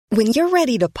When you're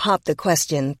ready to pop the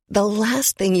question, the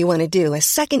last thing you want to do is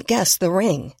second-guess the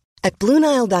ring. At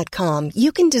BlueNile.com,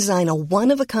 you can design a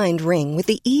one-of-a-kind ring with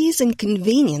the ease and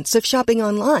convenience of shopping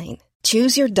online.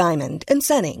 Choose your diamond and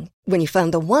setting. When you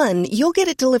find the one, you'll get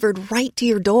it delivered right to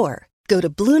your door. Go to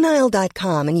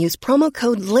BlueNile.com and use promo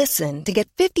code LISTEN to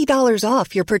get $50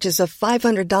 off your purchase of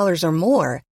 $500 or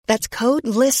more. That's code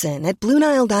LISTEN at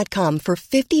BlueNile.com for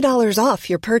 $50 off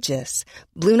your purchase.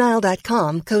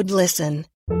 BlueNile.com, code LISTEN.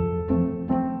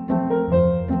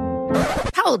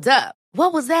 Hold up.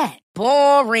 What was that?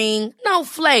 Boring. No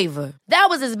flavor. That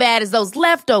was as bad as those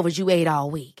leftovers you ate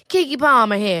all week. Keke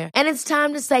Palmer here. And it's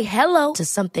time to say hello to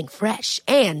something fresh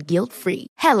and guilt-free.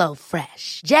 Hello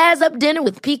Fresh. Jazz up dinner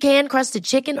with pecan-crusted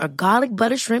chicken or garlic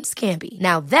butter shrimp scampi.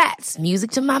 Now that's music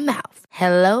to my mouth.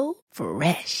 Hello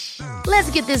Fresh.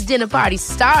 Let's get this dinner party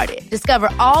started. Discover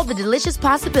all the delicious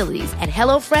possibilities at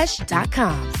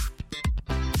HelloFresh.com.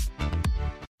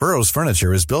 Burrow's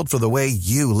furniture is built for the way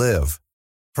you live.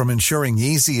 From ensuring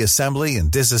easy assembly and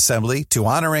disassembly to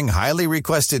honoring highly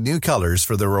requested new colors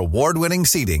for their award-winning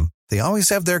seating, they always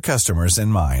have their customers in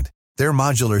mind. Their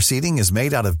modular seating is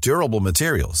made out of durable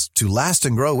materials to last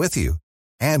and grow with you.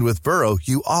 And with Burrow,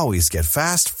 you always get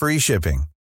fast, free shipping.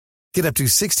 Get up to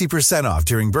 60% off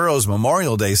during Burrow's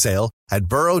Memorial Day sale at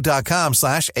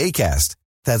burrow.com/ACAST.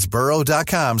 That's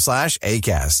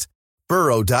burrow.com/ACAST.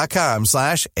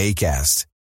 burrow.com/ACAST.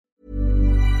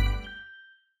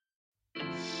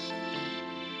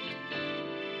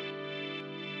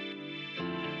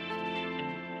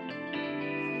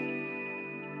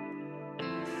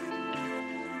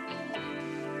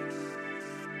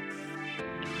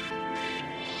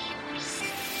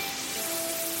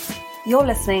 You're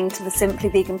listening to the Simply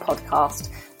Vegan podcast,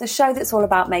 the show that's all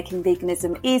about making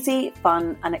veganism easy,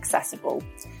 fun and accessible.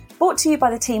 Brought to you by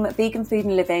the team at Vegan Food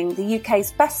and Living, the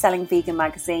UK's best-selling vegan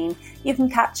magazine. You can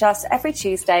catch us every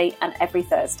Tuesday and every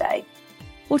Thursday.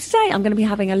 Well, today I'm going to be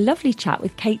having a lovely chat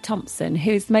with Kate Thompson,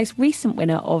 who is the most recent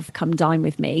winner of Come Dine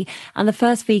With Me and the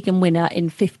first vegan winner in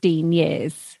 15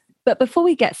 years. But before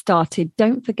we get started,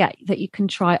 don't forget that you can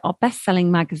try our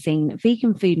best-selling magazine,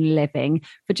 Vegan Food and Living,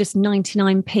 for just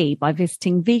 99p by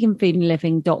visiting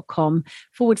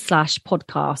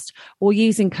veganfoodandliving.com/podcast or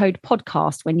using code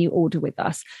podcast when you order with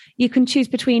us. You can choose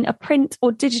between a print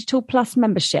or digital plus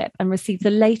membership and receive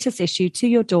the latest issue to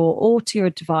your door or to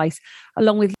your device,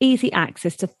 along with easy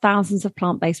access to thousands of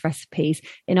plant-based recipes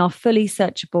in our fully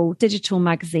searchable digital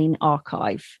magazine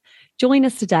archive. Join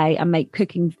us today and make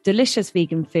cooking delicious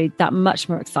vegan food that much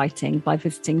more exciting by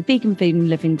visiting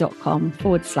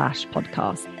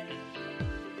veganfoodandliving.com/podcast.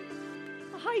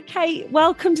 Hi, Kate.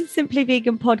 Welcome to Simply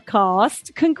Vegan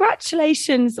Podcast.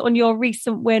 Congratulations on your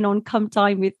recent win on Come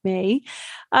Dine With Me.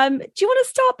 Do you want to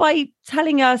start by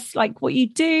telling us what you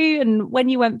do and when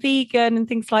you went vegan and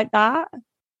things like that?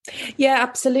 Yeah,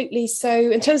 absolutely.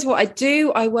 So in terms of what I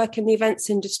do, I work in the events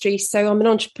industry. So I'm an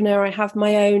entrepreneur. I have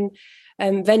my own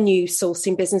venue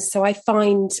sourcing business. So I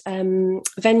find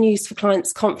venues for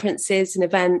clients, conferences and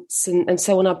events and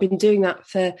so on. I've been doing that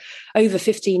for over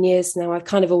 15 years now. I've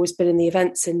kind of always been in the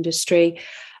events industry.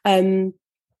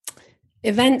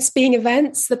 Events being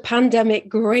events, the pandemic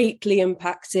greatly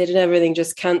impacted and everything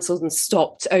just cancelled and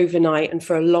stopped overnight and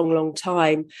for a long, long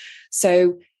time.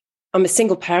 So I'm a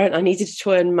single parent. I needed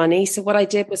to earn money. So what I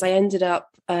did was I ended up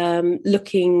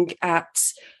looking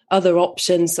at other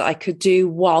options that I could do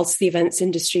whilst the events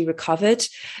industry recovered.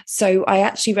 So I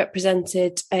actually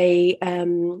represented a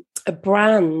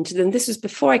brand, and this was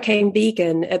before I came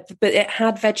vegan, but it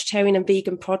had vegetarian and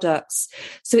vegan products.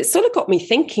 So it sort of got me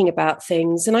thinking about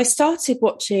things. And I started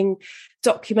watching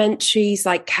documentaries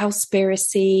like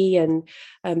Cowspiracy and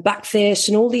Blackfish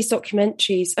and all these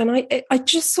documentaries. And I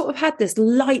just sort of had this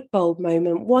light bulb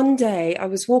moment. One day I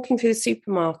was walking through the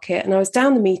supermarket and I was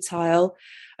down the meat aisle.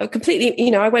 I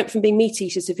completely, I went from being meat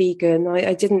eater to vegan.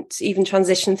 I didn't even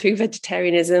transition through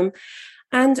vegetarianism.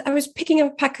 And I was picking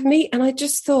up a pack of meat and I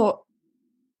just thought,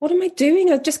 what am I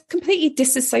doing? I just completely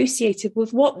disassociated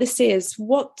with what this is,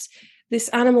 what this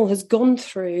animal has gone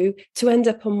through to end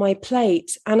up on my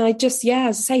plate. And I just,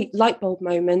 as I say, light bulb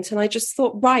moment. And I just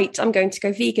thought, right, I'm going to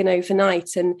go vegan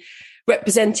overnight. And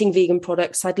representing vegan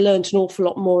products, I'd learned an awful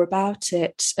lot more about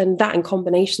it. And that in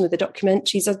combination with the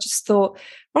documentaries, I just thought,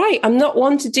 right, I'm not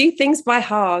one to do things by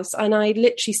halves. And I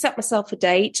literally set myself a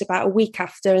date about a week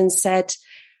after and said,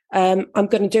 I'm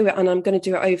going to do it and I'm going to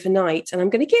do it overnight. And I'm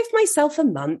going to give myself a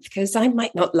month because I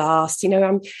might not last.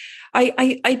 I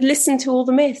listened to all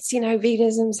the myths,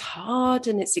 veganism's hard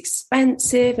and it's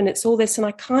expensive and it's all this. And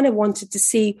I kind of wanted to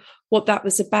see what that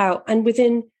was about. And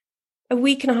within a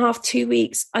week and a half, 2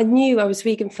 weeks, I knew I was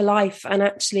vegan for life. And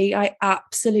actually, I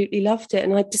absolutely loved it.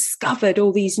 And I discovered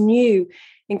all these new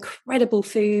incredible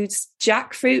foods.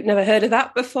 Jackfruit, never heard of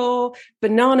that before.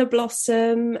 Banana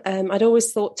blossom. I'd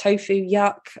always thought tofu,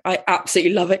 yuck. I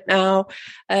absolutely love it now.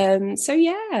 So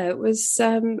yeah, it was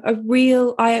a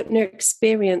real eye-opener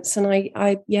experience. And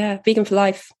vegan for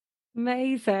life.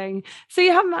 Amazing. So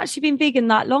you haven't actually been vegan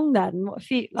that long then? A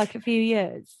few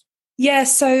years? Yeah,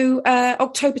 so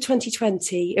October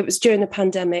 2020, it was during the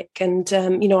pandemic. And,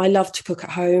 I love to cook at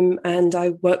home and I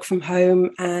work from home.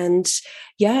 And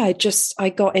I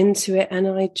got into it and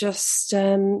I just,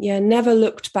 never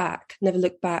looked back.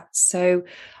 So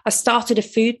I started a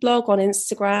food blog on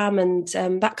Instagram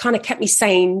and that kind of kept me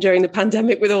sane during the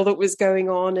pandemic with all that was going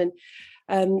on. And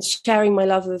sharing my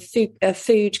love of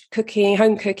food cooking,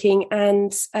 home cooking,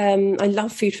 and I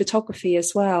love food photography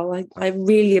as well. I'm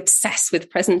really obsessed with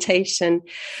presentation.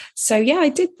 So I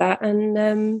did that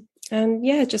and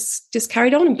just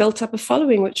carried on and built up a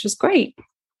following, which was great.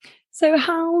 So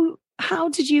how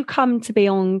did you come to be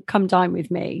on Come Dine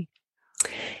With Me?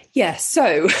 Yeah,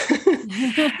 so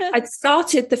I'd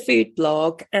started the food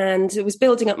blog and it was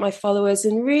building up my followers.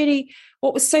 And really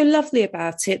what was so lovely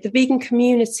about it, the vegan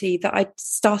community that I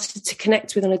started to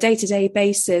connect with on a day-to-day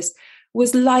basis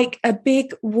was like a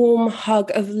big warm hug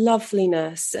of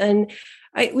loveliness. And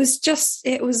it was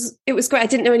great. I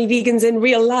didn't know any vegans in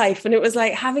real life. And it was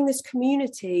like having this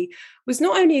community was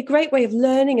not only a great way of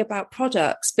learning about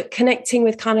products, but connecting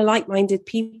with kind of like-minded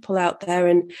people out there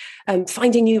and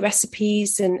finding new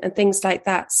recipes and things like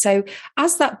that. So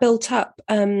as that built up,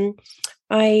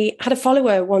 I had a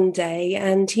follower one day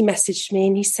and he messaged me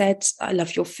and he said, I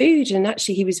love your food. And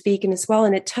actually he was vegan as well.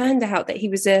 And it turned out that he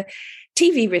was a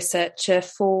TV researcher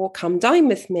for Come Dine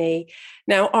With Me.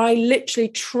 Now, I literally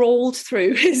trawled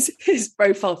through his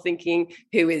profile thinking,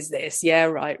 who is this? Yeah,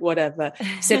 right, whatever.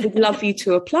 He said, we'd love you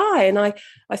to apply. And I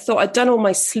thought I'd done all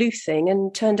my sleuthing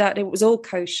and turned out it was all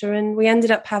kosher. And we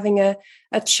ended up having a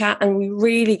chat and we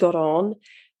really got on.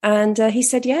 And he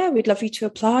said, yeah, we'd love you to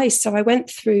apply. So I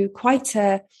went through quite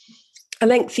a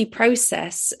lengthy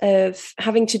process of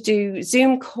having to do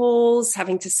Zoom calls,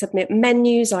 having to submit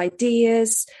menus,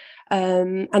 ideas.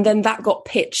 And then that got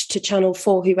pitched to Channel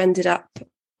 4, who ended up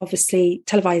obviously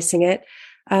televising it.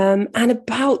 And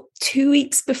about 2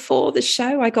 weeks before the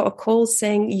show, I got a call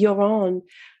saying, you're on.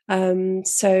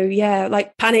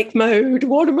 Like panic mode.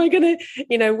 What am I going to,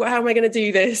 how am I going to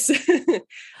do this?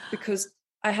 Because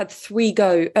I had three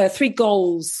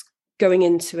goals going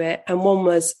into it. And one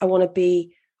was, I want to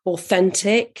be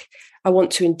authentic. I want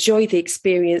to enjoy the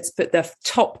experience. But the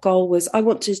top goal was, I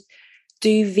want to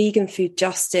do vegan food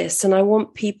justice. And I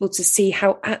want people to see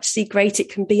how actually great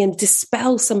it can be and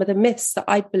dispel some of the myths that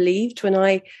I believed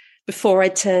before I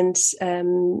turned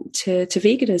to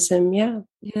veganism. Yeah.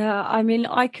 Yeah. I mean,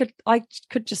 I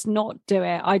could just not do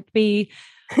it. I'd be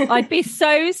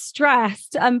so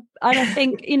stressed. And I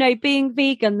think, being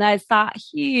vegan, there's that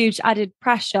huge added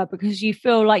pressure because you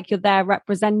feel like you're there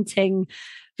representing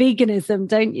veganism,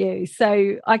 don't you?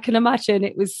 So I can imagine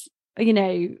it was,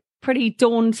 pretty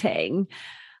daunting.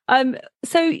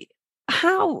 So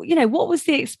how, what was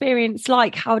the experience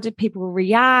like? How did people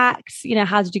react?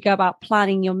 How did you go about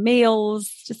planning your meals?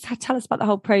 Just tell us about the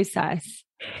whole process.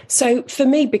 So for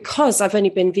me, because I've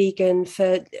only been vegan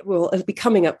it'll be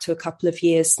coming up to a couple of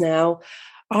years now,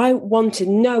 I wanted,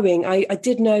 I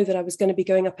did know that I was going to be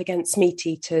going up against meat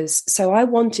eaters. So I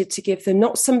wanted to give them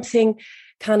not something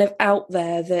kind of out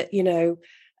there that,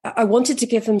 I wanted to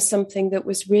give them something that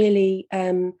was really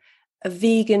a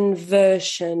vegan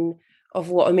version of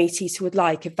what a meat eater would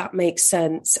like, if that makes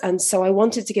sense. And so I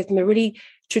wanted to give them a really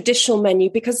traditional menu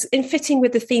because in fitting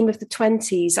with the theme of the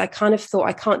 20s, I kind of thought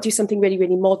I can't do something really,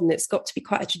 really modern. It's got to be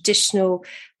quite a traditional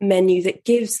menu that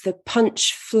gives the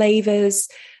punch flavors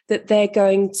that they're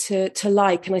going to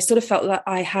like. And I sort of felt that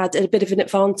I had a bit of an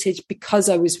advantage because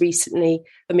I was recently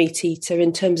a meat eater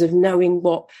in terms of knowing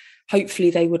what hopefully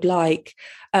they would like.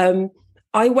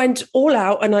 I went all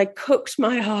out and I cooked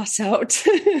my heart out.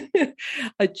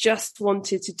 I just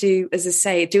wanted to do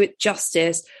it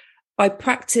justice. I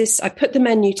put the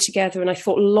menu together and I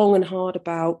thought long and hard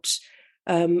about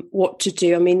what to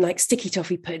do. I mean, like sticky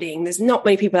toffee pudding. There's not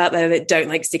many people out there that don't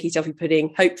like sticky toffee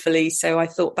pudding, hopefully. So I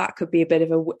thought that could be a bit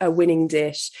of a winning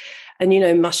dish.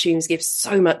 And, mushrooms give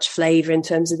so much flavor in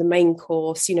terms of the main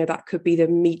course. That could be the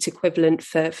meat equivalent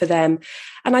for them.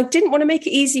 And I didn't want to make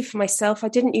it easy for myself. I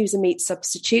didn't use a meat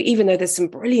substitute, even though there's some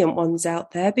brilliant ones out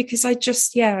there, because I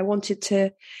wanted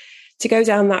to go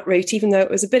down that route, even though it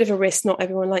was a bit of a risk. Not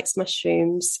everyone likes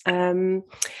mushrooms. I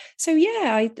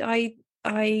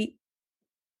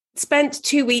spent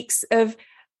 2 weeks of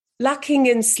lacking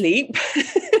in sleep,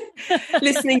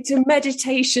 listening to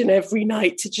meditation every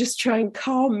night to just try and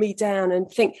calm me down and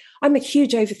think. I'm a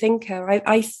huge overthinker.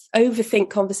 I overthink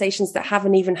conversations that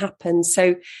haven't even happened.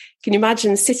 So can you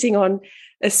imagine sitting on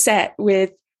a set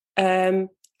with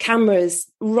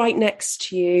cameras right next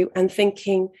to you and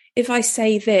thinking, if I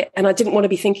say that, and I didn't want to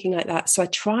be thinking like that. So I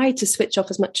tried to switch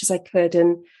off as much as I could.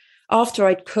 And after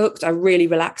I'd cooked, I really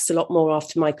relaxed a lot more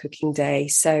after my cooking day.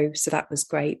 So that was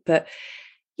great. But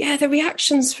yeah, the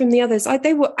reactions from the others,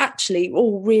 they were actually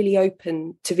all really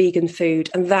open to vegan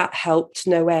food, and that helped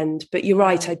no end. But you're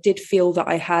right, I did feel that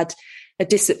I had a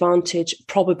disadvantage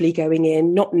probably going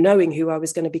in, not knowing who I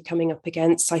was going to be coming up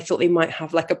against. I thought they might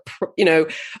have like a,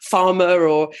 farmer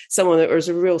or someone that was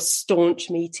a real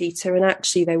staunch meat eater. And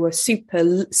actually they were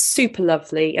super, super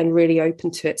lovely and really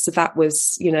open to it. So that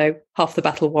was, half the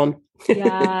battle won.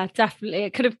 Yeah, definitely.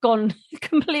 It could have gone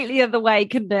completely the other way,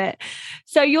 couldn't it?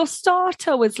 So your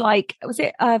starter was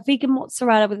it vegan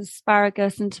mozzarella with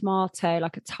asparagus and tomato,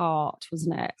 like a tart,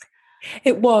 wasn't it?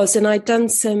 It was, and I'd done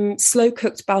some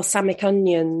slow-cooked balsamic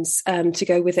onions to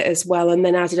go with it as well, and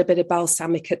then added a bit of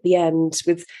balsamic at the end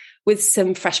with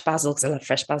some fresh basil, because I love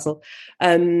fresh basil.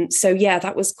 So yeah,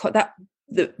 that was quite that.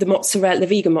 The mozzarella, the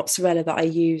vegan mozzarella that I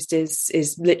used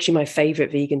is literally my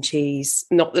favourite vegan cheese.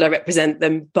 Not that I represent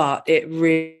them, but it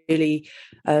really,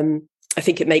 I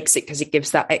think it makes it because it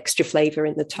gives that extra flavour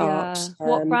in the tart. Yeah.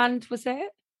 What brand was it?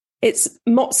 It's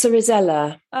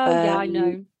mozzarella. Oh yeah, I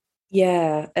know.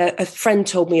 Yeah, a friend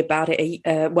told me about it,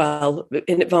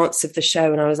 in advance of the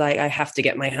show, and I was like, I have to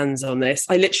get my hands on this.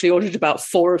 I literally ordered about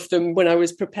 4 of them when I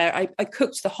was prepared. I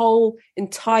cooked the whole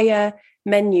entire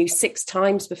menu 6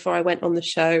 times before I went on the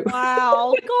show.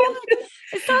 Wow, God,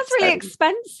 it sounds really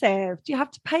expensive. Do you have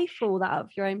to pay for all that out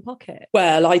of your own pocket?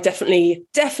 Well, I definitely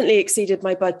exceeded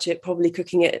my budget, probably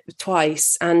cooking it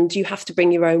twice, and you have to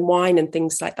bring your own wine and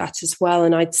things like that as well.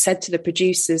 And I'd said to the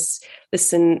producers,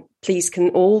 listen, please, can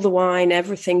all the wine,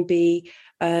 everything be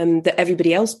that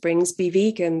everybody else brings be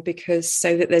vegan, because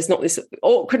so that there's not this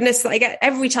awkwardness that I get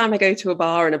every time I go to a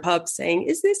bar and a pub saying,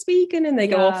 is this vegan? And they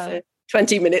go off for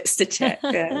 20 minutes to check.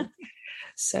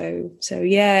 So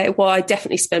yeah, well, I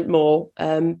definitely spent more,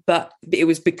 but it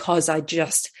was because I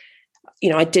just,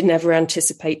 I didn't ever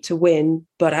anticipate to win,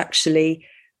 but actually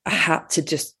I had to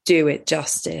just do it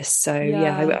justice. So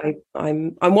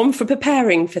I'm one for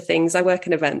preparing for things. I work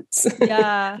in events.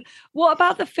 Yeah. What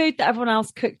about the food that everyone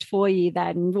else cooked for you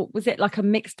then? Was it like a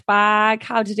mixed bag?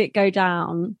 How did it go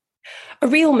down? A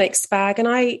real mixed bag. And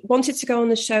I wanted to go on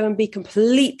the show and be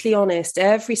completely honest.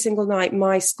 Every single night,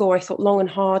 my score I thought long and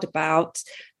hard about.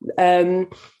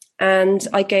 And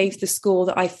I gave the score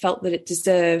that I felt that it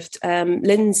deserved.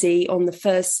 Lindsay on the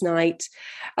first night,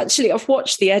 actually, I've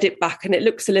watched the edit back and it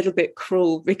looks a little bit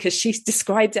cruel because she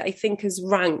described it, I think, as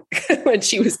rank when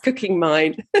she was cooking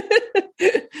mine,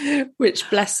 which,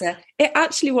 bless her, it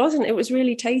actually wasn't. It was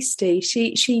really tasty.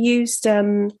 She used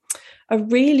a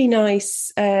really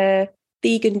nice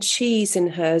vegan cheese in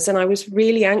hers, and I was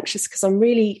really anxious because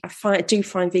I do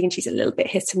find vegan cheese a little bit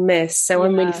hit and miss, so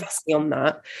I'm really fussy on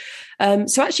that.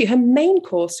 So actually her main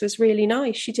course was really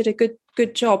nice. She did a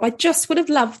good job. I just would have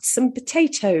loved some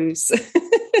potatoes.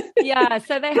 Yeah,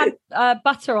 so they had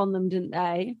butter on them, didn't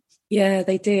they? Yeah,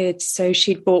 they did. So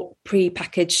she'd bought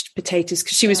pre-packaged potatoes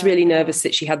because she was really nervous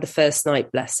that she had the first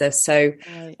night, bless her. So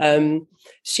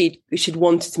she'd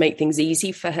wanted to make things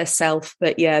easy for herself.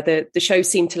 But yeah, the show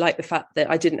seemed to like the fact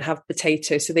that I didn't have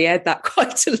potatoes. So they aired that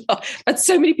quite a lot. And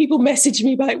so many people messaged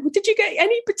me about, well, did you get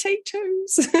any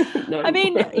potatoes? No. I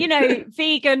mean,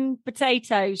 vegan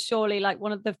potatoes, surely like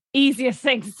one of the easiest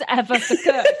things ever to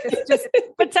cook. It's just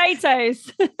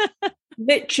potatoes.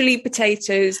 Literally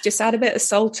potatoes, just add a bit of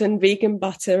salt and vegan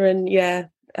butter, and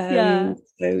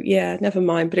so yeah, never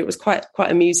mind. But it was quite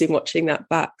amusing watching that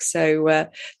back. So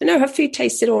no, her food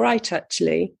tasted all right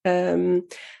actually. And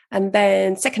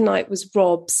then second night was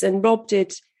Rob's, and Rob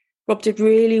did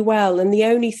really well. And the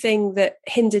only thing that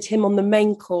hindered him on the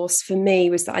main course for me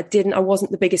was that I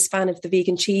wasn't the biggest fan of the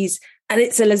vegan cheese, and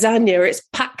it's a lasagna, it's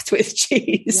packed with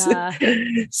cheese. Yeah.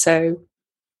 So.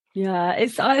 Yeah,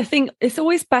 I think it's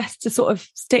always best to sort of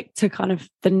stick to kind of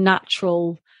the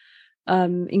natural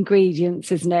ingredients,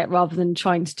 isn't it? Rather than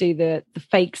trying to do the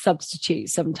fake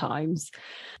substitutes sometimes.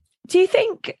 Do you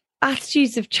think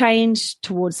attitudes have changed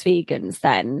towards vegans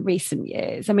then recent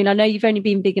years? I mean, I know you've only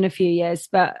been vegan a few years,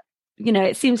 but,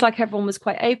 it seems like everyone was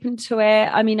quite open to it.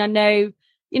 I mean, I know,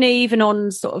 even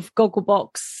on sort of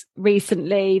Gogglebox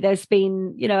recently, there's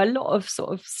been, a lot of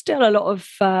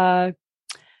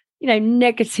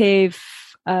negative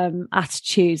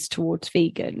attitudes towards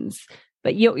vegans,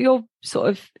 but your sort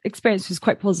of experience was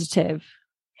quite positive.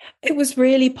 It was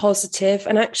really positive.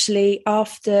 And actually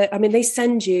they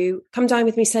send you, Come Dine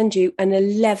With Me send you an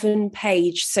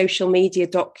 11-page social media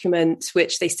document,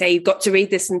 which they say, you've got to read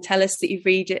this and tell us that you've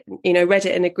read it, read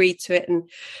it and agreed to it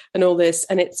and all this.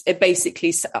 And it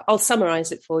basically, I'll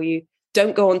summarize it for you.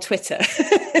 Don't go on Twitter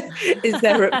is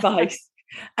their advice.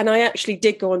 And I actually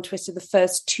did go on Twitter the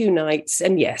first 2 nights.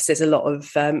 And yes, there's a lot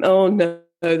of, oh no,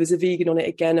 there's a vegan on it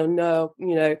again. Oh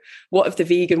no, what if the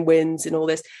vegan wins and all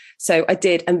this? So I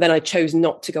did. And then I chose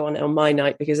not to go on it on my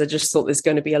night because I just thought there's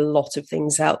going to be a lot of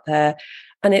things out there.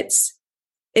 And it's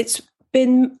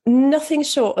been nothing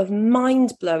short of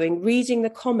mind-blowing reading the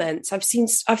comments. I've seen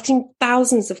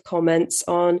thousands of comments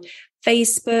on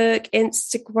Facebook,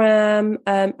 Instagram.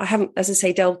 I haven't, as I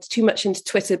say, delved too much into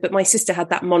Twitter, but my sister had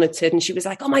that monitored and she was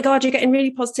like, oh my God, you're getting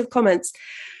really positive comments.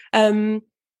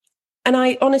 And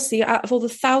I honestly, out of all the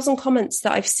 1,000 comments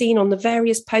that I've seen on the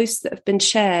various posts that have been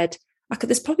shared,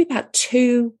 there's probably about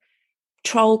 2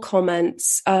 troll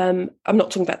comments. I'm not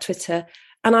talking about Twitter.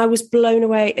 And I was blown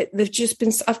away. They've just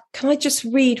been, can I just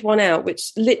read one out?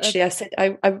 Which literally I said,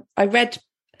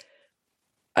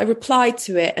 I replied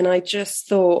to it and I just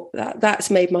thought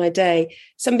that's made my day.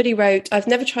 Somebody wrote, I've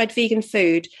never tried vegan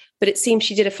food, but it seems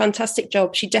she did a fantastic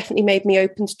job. She definitely made me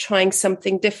open to trying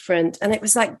something different. And it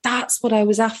was like, that's what I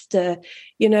was after,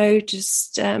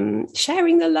 just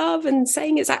sharing the love and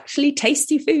saying it's actually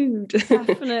tasty food.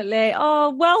 Definitely. Oh,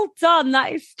 well done.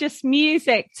 That is just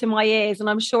music to my ears. And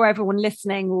I'm sure everyone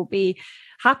listening will be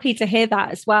happy to hear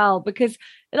that as well, because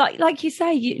like you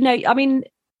say,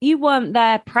 you weren't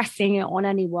there pressing it on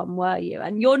anyone, were you?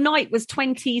 And your night was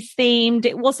 20s themed.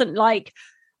 It wasn't like,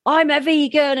 I'm a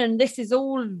vegan and this is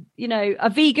all, a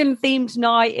vegan themed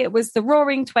night. It was the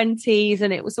roaring 20s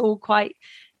and it was all quite,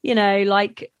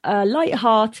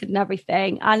 lighthearted and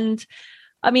everything. And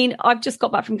I've just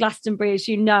got back from Glastonbury, as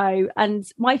you know, and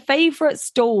my favourite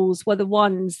stalls were the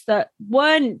ones that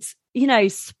weren't,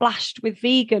 splashed with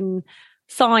vegan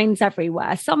signs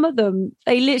everywhere. Some of them,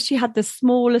 they literally had the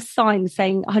smallest sign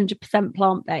saying 100%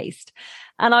 plant-based.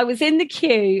 And I was in the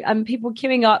queue and people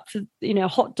queuing up for,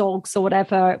 hot dogs or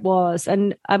whatever it was.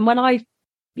 And when I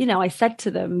said to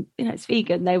them, it's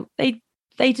vegan, they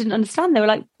didn't understand. They were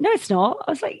like, no, it's not.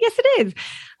 I was like, yes, it is.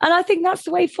 And I think that's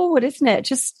the way forward, isn't it?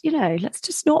 Just, let's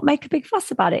just not make a big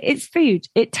fuss about it. It's food.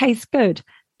 It tastes good.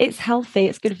 It's healthy.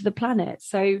 It's good for the planet.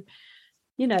 So,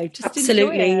 just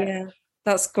absolutely, enjoy it. Yeah.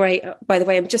 That's great. By the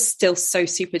way, I'm just still so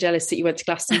super jealous that you went to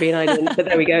Glastonbury and I didn't, but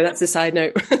there we go. That's a side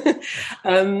note.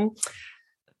 I'm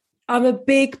a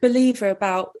big believer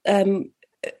about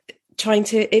trying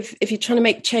to, if you're trying to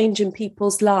make change in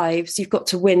people's lives, you've got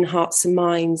to win hearts and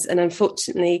minds. And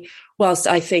unfortunately, whilst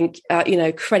I think,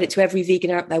 credit to every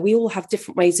vegan out there, we all have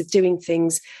different ways of doing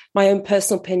things. My own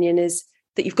personal opinion is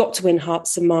that you've got to win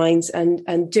hearts and minds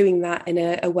and doing that in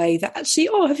a way that actually,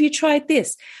 have you tried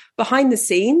this? Behind the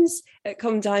scenes at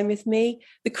Come Dine With Me,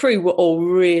 the crew were all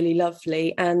really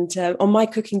lovely. And on my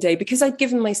cooking day, because I'd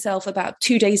given myself about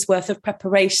 2 days worth of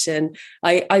preparation,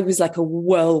 I was like a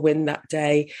whirlwind that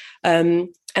day. And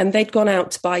they'd gone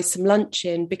out to buy some lunch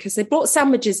in because they brought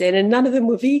sandwiches in and none of them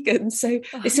were vegan. So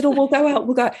they said, we'll go out.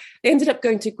 They ended up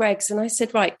going to Greg's. And I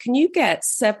said, right, can you get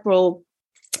several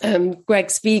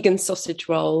Greg's vegan sausage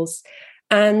rolls?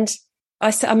 And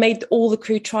I made all the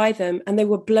crew try them and they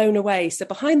were blown away. So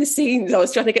behind the scenes, I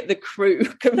was trying to get the crew.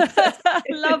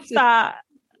 Love that.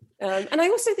 And I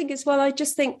also think as well, I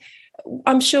just think,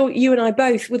 I'm sure you and I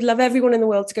both would love everyone in the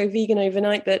world to go vegan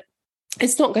overnight, but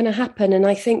it's not going to happen. And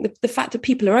I think the fact that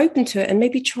people are open to it and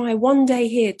maybe try 1 day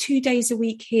here, 2 days a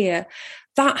week here,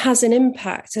 that has an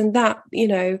impact. And that,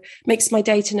 makes my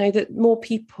day to know that more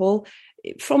people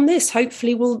from this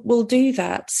hopefully will do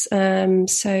that. So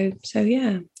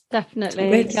yeah.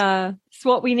 Definitely. Yeah. It's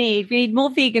what we need. We need more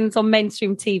vegans on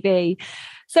mainstream TV.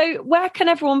 So where can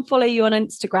everyone follow you on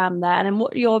Instagram then? And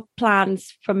what are your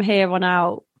plans from here on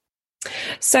out?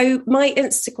 So my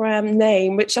Instagram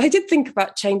name, which I did think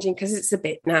about changing because it's a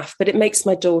bit naff, but it makes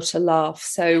my daughter laugh.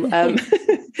 So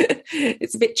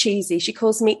it's a bit cheesy. She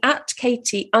calls me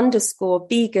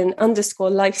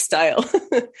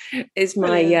 @Katie_vegan_lifestyle is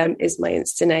my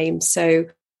Insta name. So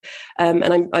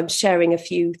and I'm sharing a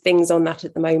few things on that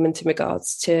at the moment in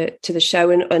regards to the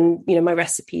show, and my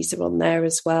recipes are on there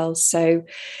as well. So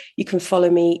you can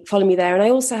follow me there. And I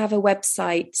also have a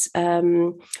website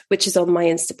which is on my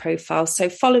Insta profile. So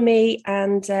follow me.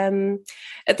 And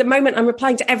at the moment, I'm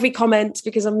replying to every comment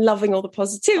because I'm loving all the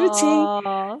positivity.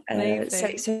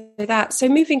 So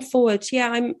moving forward,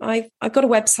 I've got a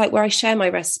website where I share my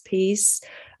recipes.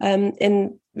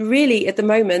 And really, at the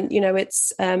moment,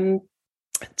 it's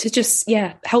to just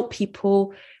help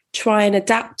people try and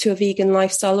adapt to a vegan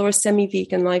lifestyle or a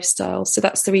semi-vegan lifestyle. So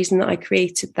that's the reason that I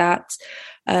created that.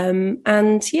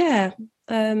 We'll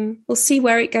see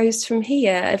where it goes from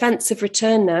here. Events have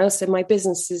returned now, so my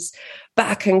business is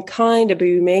back and kind of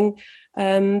booming.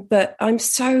 But I'm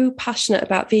so passionate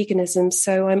about veganism,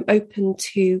 so I'm open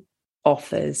to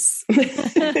offers.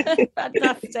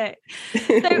 Fantastic.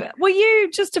 So were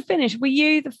you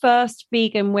the first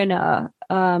vegan winner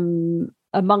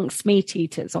amongst meat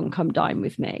eaters on Come Dine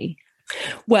With Me?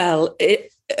 Well,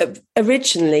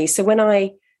 originally, so when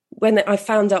I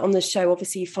found out on the show,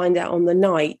 obviously you find out on the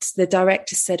night, the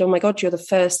director said, "Oh my God, you're the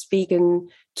first vegan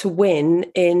to win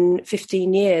in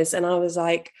 15 years. And I was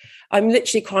like, I'm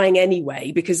literally crying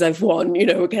anyway, because I've won,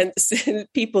 against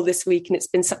people this week. And it's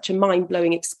been such a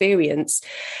mind-blowing experience.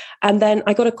 And then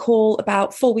I got a call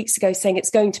about 4 weeks ago saying it's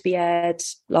going to be aired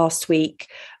last week.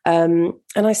 And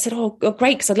I said, oh,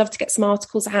 great, because I'd love to get some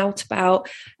articles out about,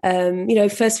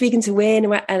 first vegan to win.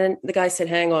 And then the guy said,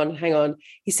 hang on.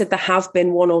 He said, there have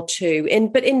been one or two,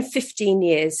 but in 15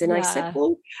 years. And I said,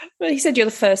 well, he said, you're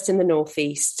the first in the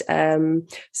Northeast.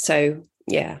 So,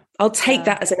 yeah, I'll take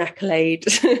that as an accolade.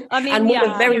 I mean, and one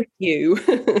of very few.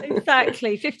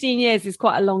 Exactly. 15 years is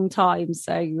quite a long time.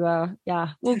 So,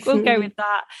 we'll go with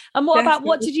that. And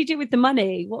what did you do with the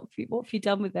money? What have you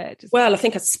done with it? Well, I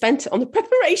think I spent it on the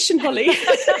preparation, Holly.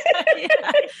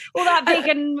 All that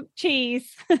vegan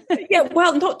cheese. Yeah,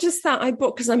 well, not just that. I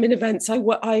bought, because I'm in events,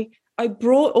 I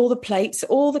brought all the plates,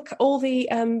 all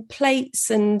the plates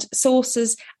and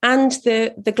saucers, and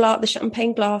the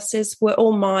champagne glasses were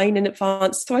all mine in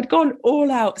advance. So I'd gone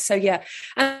all out. So yeah,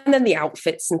 and then the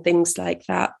outfits and things like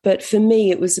that. But for me,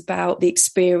 it was about the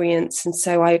experience, and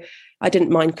so I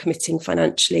didn't mind committing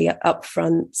financially up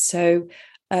front. So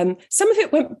some of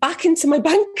it went back into my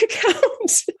bank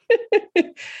account.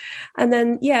 And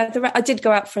then, I did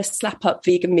go out for a slap-up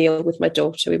vegan meal with my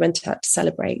daughter. We went out to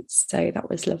celebrate. So that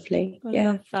was lovely. I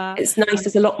love that. It's nice.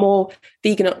 There's a lot more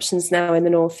vegan options now in the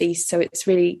Northeast. So it's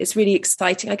really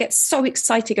exciting. I get so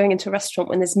excited going into a restaurant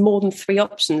when there's more than 3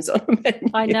 options on a menu.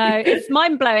 I know. It's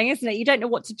mind-blowing, isn't it? You don't know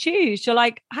what to choose. You're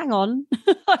like, hang on,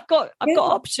 I've got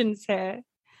options here.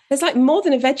 There's like more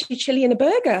than a veggie chili in a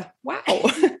burger. Wow.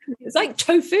 It's like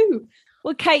tofu.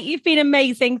 Well, Kate, you've been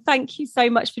amazing. Thank you so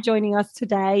much for joining us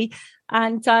today.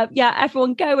 And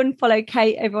everyone go and follow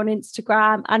Kate over on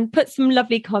Instagram and put some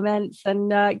lovely comments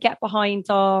and get behind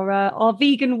our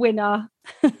vegan winner.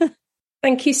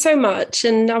 Thank you so much.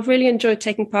 And I've really enjoyed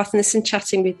taking part in this and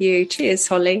chatting with you. Cheers,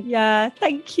 Holly. Yeah,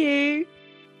 thank you.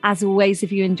 As always,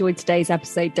 if you enjoyed today's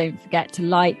episode, don't forget to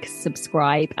like,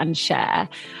 subscribe and share.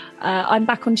 I'm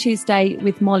back on Tuesday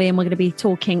with Molly, and we're going to be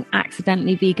talking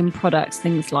accidentally vegan products,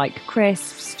 things like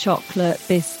crisps, chocolate,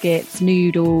 biscuits,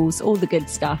 noodles, all the good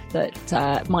stuff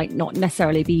that might not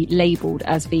necessarily be labelled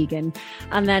as vegan.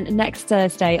 And then next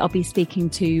Thursday, I'll be speaking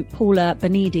to Paula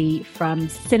Benidi from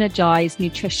Synergize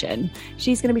Nutrition.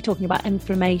 She's going to be talking about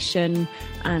inflammation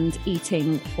and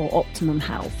eating for optimum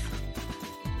health.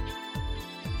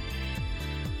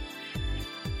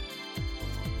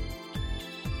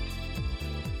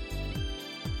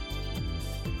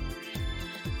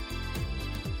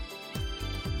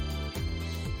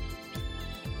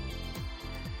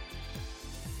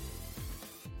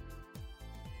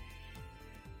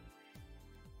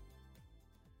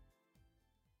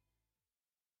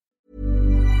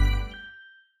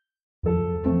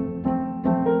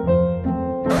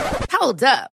 Hold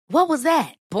up. What was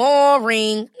that?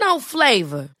 Boring. No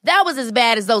flavor. That was as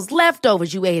bad as those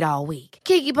leftovers you ate all week.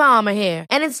 Keke Palmer here.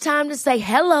 And it's time to say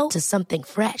hello to something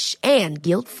fresh and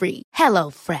guilt-free. Hello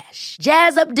Fresh.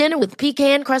 Jazz up dinner with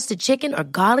pecan-crusted chicken or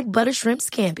garlic butter shrimp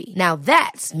scampi. Now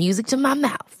that's music to my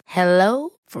mouth.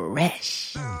 Hello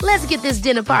Fresh. Let's get this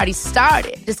dinner party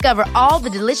started. Discover all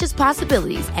the delicious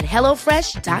possibilities at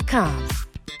HelloFresh.com.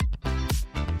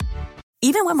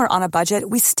 Even when we're on a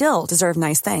budget, we still deserve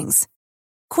nice things.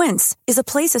 Quince is a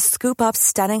place to scoop up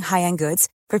stunning high-end goods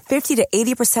for 50 to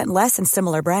 80% less than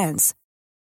similar brands.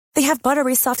 They have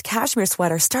buttery soft cashmere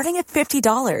sweaters starting at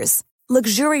 $50,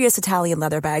 luxurious Italian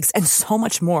leather bags, and so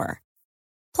much more.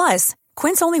 Plus,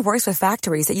 Quince only works with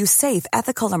factories that use safe,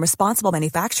 ethical, and responsible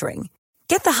manufacturing.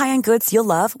 Get the high-end goods you'll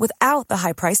love without the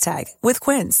high price tag with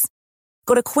Quince.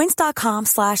 Go to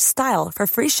quince.com/style for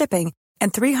free shipping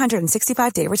and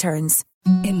 365-day returns.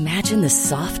 Imagine the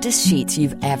softest sheets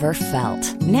you've ever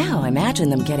felt. Now imagine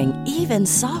them getting even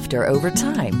softer over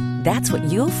time. That's what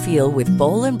you'll feel with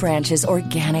Boll & Branch's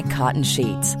organic cotton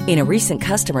sheets. In a recent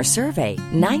customer survey,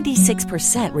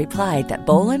 96% replied that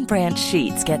Boll & Branch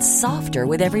sheets get softer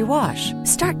with every wash.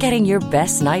 Start getting your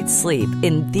best night's sleep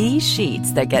in these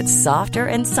sheets that get softer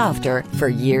and softer for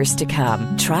years to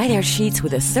come. Try their sheets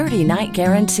with a 30-night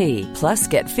guarantee. Plus,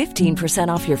 get 15%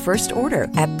 off your first order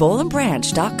at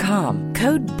bollandbranch.com.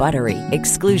 Code BUTTERY.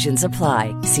 Exclusions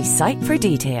apply. See site for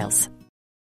details.